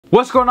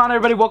What's going on,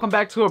 everybody? Welcome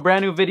back to a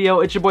brand new video.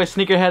 It's your boy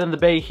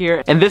SneakerHeadInTheBay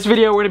here. In this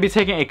video, we're gonna be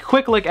taking a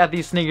quick look at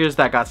these sneakers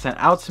that got sent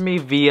out to me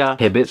via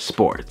Hibbett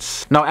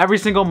Sports. Now, every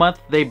single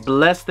month, they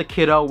bless the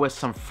kiddo with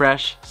some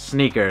fresh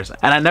sneakers.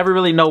 And I never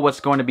really know what's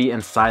going to be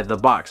inside the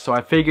box. So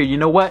I figured, you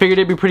know what? Figured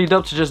it'd be pretty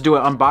dope to just do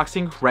an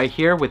unboxing right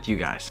here with you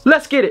guys.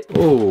 Let's get it.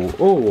 Oh,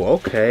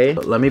 okay.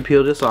 Let me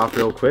peel this off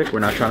real quick. We're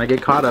not trying to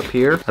get caught up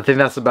here. I think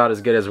that's about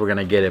as good as we're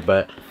gonna get it,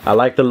 but I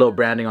like the little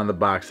branding on the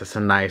box. It's a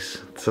nice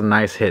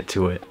hit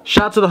to it.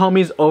 Shout out to the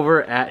homies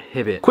over at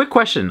Hibbett. Quick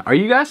question, are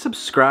you guys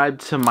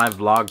subscribed to my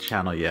vlog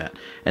channel yet?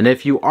 And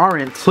if you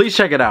aren't, please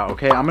check it out,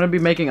 okay? I'm gonna be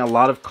making a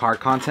lot of car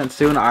content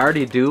soon. I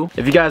already do.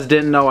 If you guys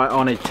didn't know, I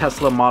own a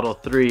Tesla Model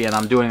 3 and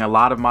I'm doing a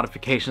lot of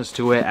modifications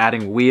to it,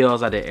 adding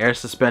wheels. I did air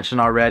suspension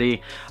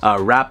already,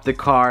 wrapped the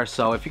car.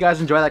 So if you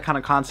guys enjoy that kind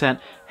of content,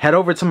 head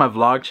over to my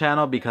vlog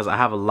channel because I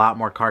have a lot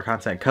more car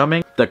content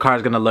coming. The car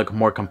is gonna look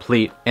more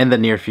complete in the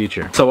near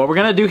future. So what we're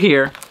gonna do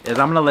here is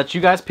I'm gonna let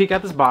you guys peek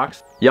at this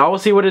box. Y'all will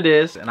see what it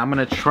is, and I'm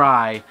gonna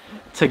try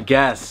to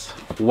guess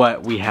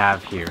what we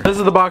have here. This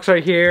is the box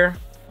right here.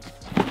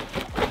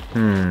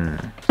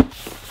 I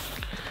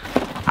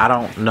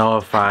don't know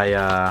if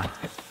I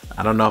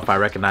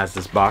recognize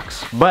this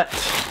box, but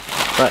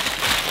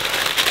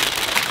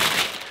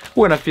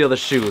we're gonna feel the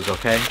shoes,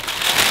 okay?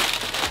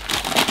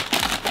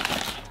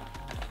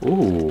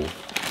 Ooh.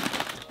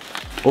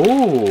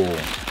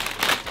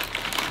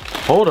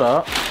 Hold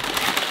up.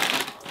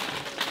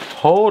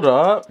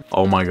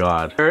 Oh my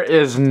god. There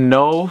is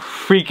no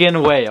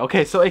freaking way.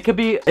 Okay, so it could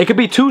be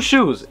two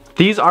shoes.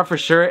 These are for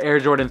sure Air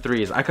Jordan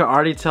 3s. I could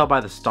already tell by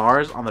the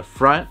stars on the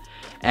front,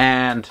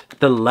 and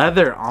the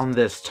leather on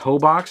this toe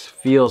box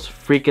feels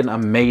freaking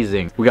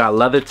amazing. We got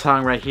leather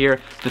tongue right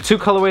here. The two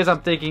colorways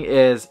I'm thinking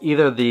is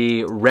either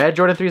the red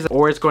Jordan 3s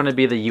or it's going to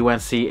be the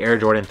UNC Air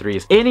Jordan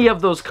 3s. Any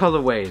of those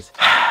colorways.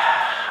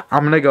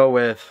 I'm gonna go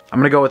with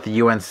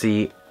the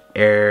UNC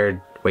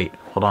Air. Wait,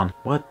 hold on.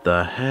 What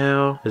the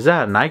hell? Is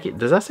that a Nike?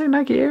 Does that say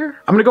Nike Air?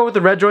 I'm gonna go with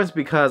the red joints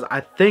because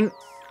I think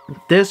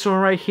this one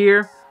right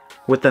here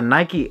with the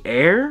Nike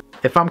Air,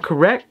 if I'm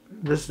correct,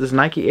 this is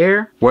Nike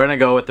Air. We're gonna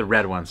go with the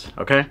red ones,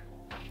 okay?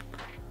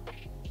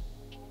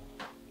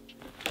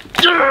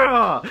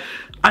 Yeah!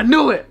 I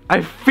knew it! I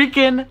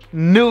freaking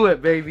knew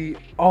it, baby.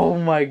 Oh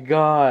my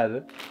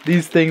god.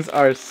 These things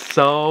are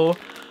so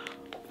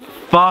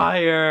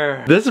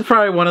fire. This is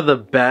probably one of the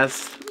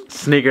best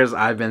sneakers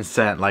I've been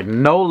sent. Like,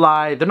 no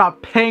lie, they're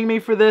not paying me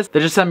for this. They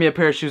just send me a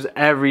pair of shoes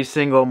every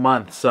single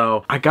month.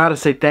 So I gotta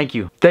say thank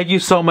you. Thank you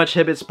so much,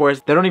 Hibbett Sports.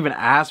 They don't even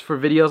ask for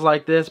videos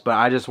like this, but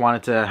I just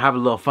wanted to have a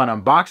little fun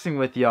unboxing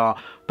with y'all.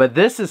 But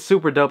this is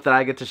super dope that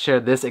I get to share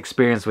this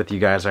experience with you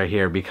guys right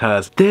here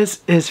because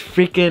this is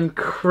freaking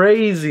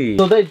crazy.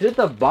 So they did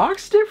the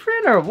box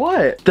different or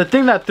what? The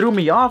thing that threw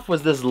me off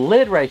was this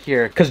lid right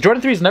here, because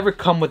Jordan 3s never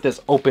come with this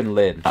open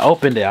lid. I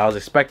opened it, I was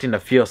expecting to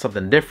feel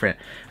something different,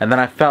 and then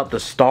I felt the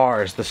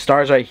stars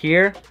right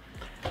here,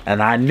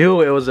 and I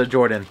knew it was a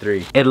Jordan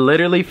 3. It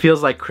literally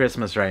feels like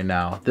Christmas right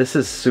now. This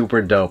is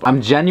super dope.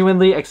 I'm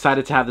genuinely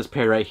excited to have this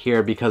pair right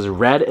here because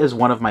red is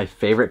one of my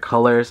favorite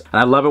colors, and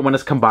I love it when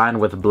it's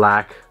combined with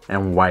black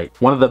and white.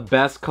 One of the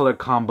best color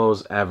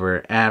combos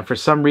ever, and for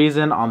some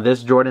reason on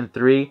this Jordan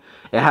 3,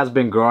 it has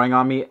been growing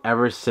on me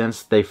ever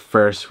since they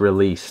first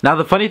released. Now,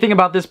 the funny thing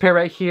about this pair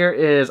right here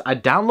is I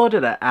downloaded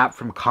an app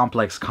from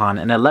ComplexCon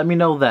and it let me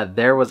know that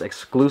there was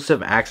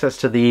exclusive access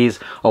to these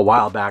a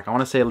while back. I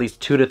want to say at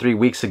least 2 to 3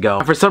 weeks ago.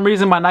 And for some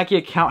reason, my Nike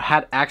account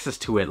had access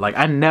to it. Like,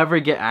 I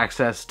never get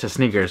access to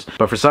sneakers,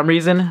 but for some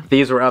reason,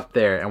 these were up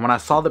there. And when I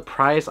saw the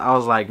price, I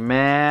was like,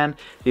 man,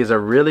 these are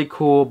really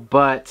cool,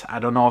 but I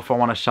don't know if I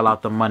want to shell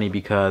out the money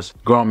because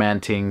grown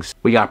man things,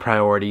 we got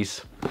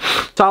priorities.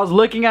 So I was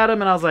looking at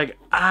them and I was like,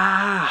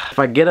 if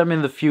I get them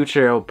in the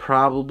future, it'll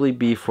probably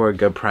be for a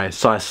good price.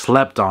 So I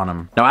slept on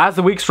them. Now, as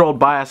the weeks rolled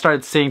by, I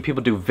started seeing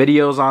people do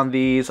videos on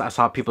these. I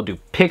saw people do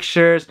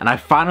pictures, and I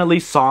finally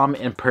saw them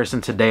in person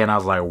today, and I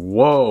was like,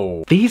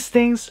 whoa. These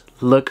things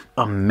look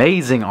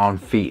amazing on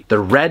feet. The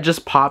red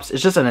just pops.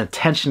 It's just an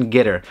attention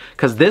getter,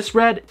 because this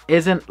red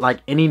isn't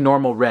like any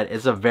normal red.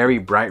 It's a very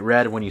bright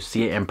red when you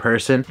see it in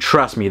person.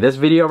 Trust me, this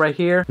video right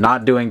here,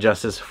 not doing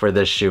justice for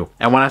this shoe.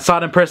 And when I saw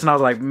it in person, I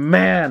was like,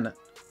 man,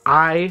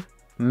 I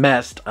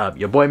messed up.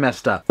 Your boy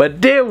messed up. But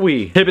did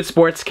we? Hibbett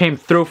Sports came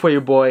through for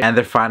your boy, and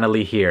they're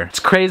finally here. It's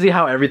crazy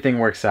how everything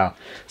works out.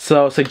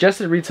 So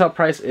suggested retail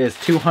price is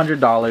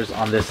 $200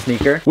 on this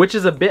sneaker, which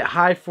is a bit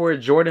high for a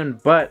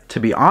Jordan, but to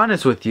be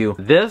honest with you,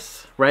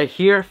 this right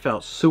here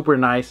felt super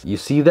nice. You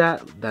see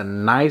that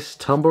nice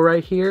tumble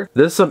right here?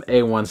 This is some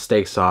A1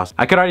 steak sauce.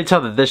 I could already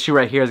tell that this shoe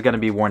right here is going to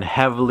be worn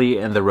heavily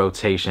in the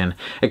rotation.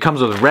 It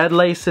comes with red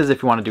laces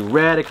if you want to do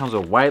red. It comes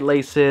with white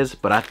laces,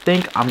 but I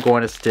think I'm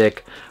going to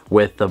stick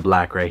with the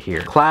black right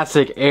here.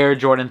 Classic Air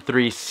Jordan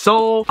 3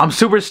 sole. I'm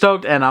super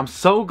stoked, and I'm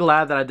so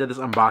glad that I did this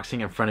unboxing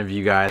in front of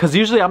you guys, because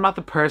usually I'm not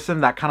the person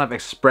that kind of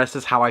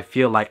expresses how I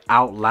feel like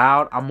out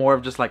loud. I'm more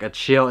of just like a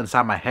chill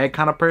inside my head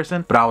kind of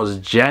person, but I was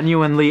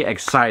genuinely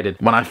excited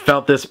when I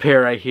felt this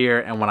pair right here,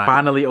 and when I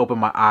finally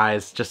opened my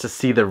eyes just to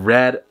see the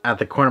red at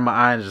the corner of my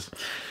eye and just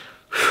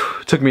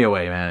Took me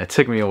away, man. It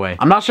took me away.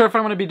 I'm not sure if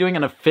I'm going to be doing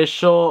an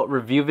official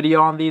review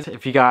video on these.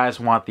 If you guys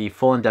want the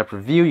full in-depth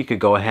review, you could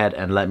go ahead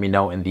and let me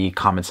know in the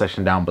comment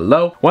section down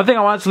below. One thing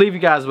I wanted to leave you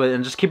guys with,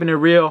 and just keeping it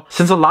real,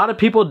 since a lot of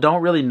people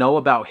don't really know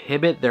about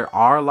Hibbett, there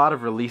are a lot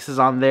of releases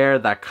on there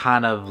that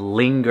kind of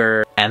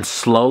linger and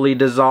slowly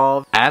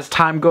dissolve as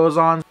time goes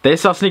on. They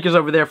sell sneakers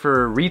over there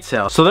for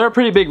retail, so they're a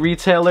pretty big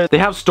retailer. They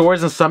have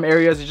stores in some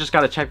areas. You just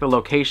got to check the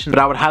location, but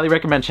I would highly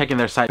recommend checking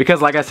their site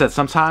because, like I said,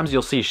 sometimes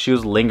you'll see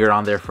shoes linger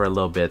on there for a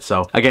little bit.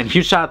 So again,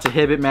 huge shout out to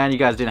Hibbett, man. You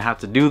guys didn't have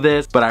to do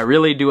this, but I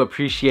really do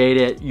appreciate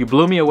it. You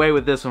blew me away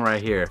with this one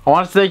right here. I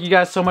want to thank you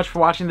guys so much for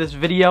watching this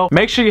video.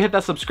 Make sure you hit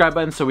that subscribe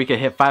button so we can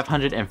hit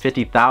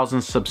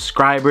 550,000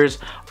 subscribers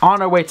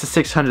on our way to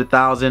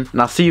 600,000.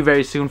 And I'll see you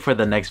very soon for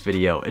the next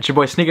video. It's your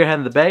boy Sneakerhead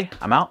in the Bay.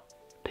 I'm out.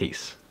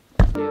 Peace.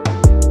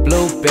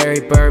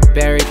 Blueberry,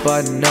 Burberry,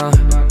 button-up,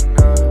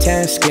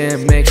 tan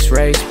skin, mixed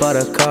race,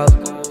 buttercup,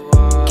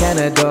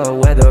 Canada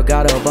weather,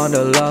 got a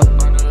bundle up.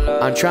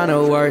 I'm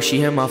tryna work, she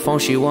hit my phone,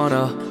 she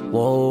wanna,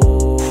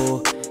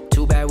 whoa,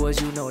 too bad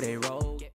was you know they roll.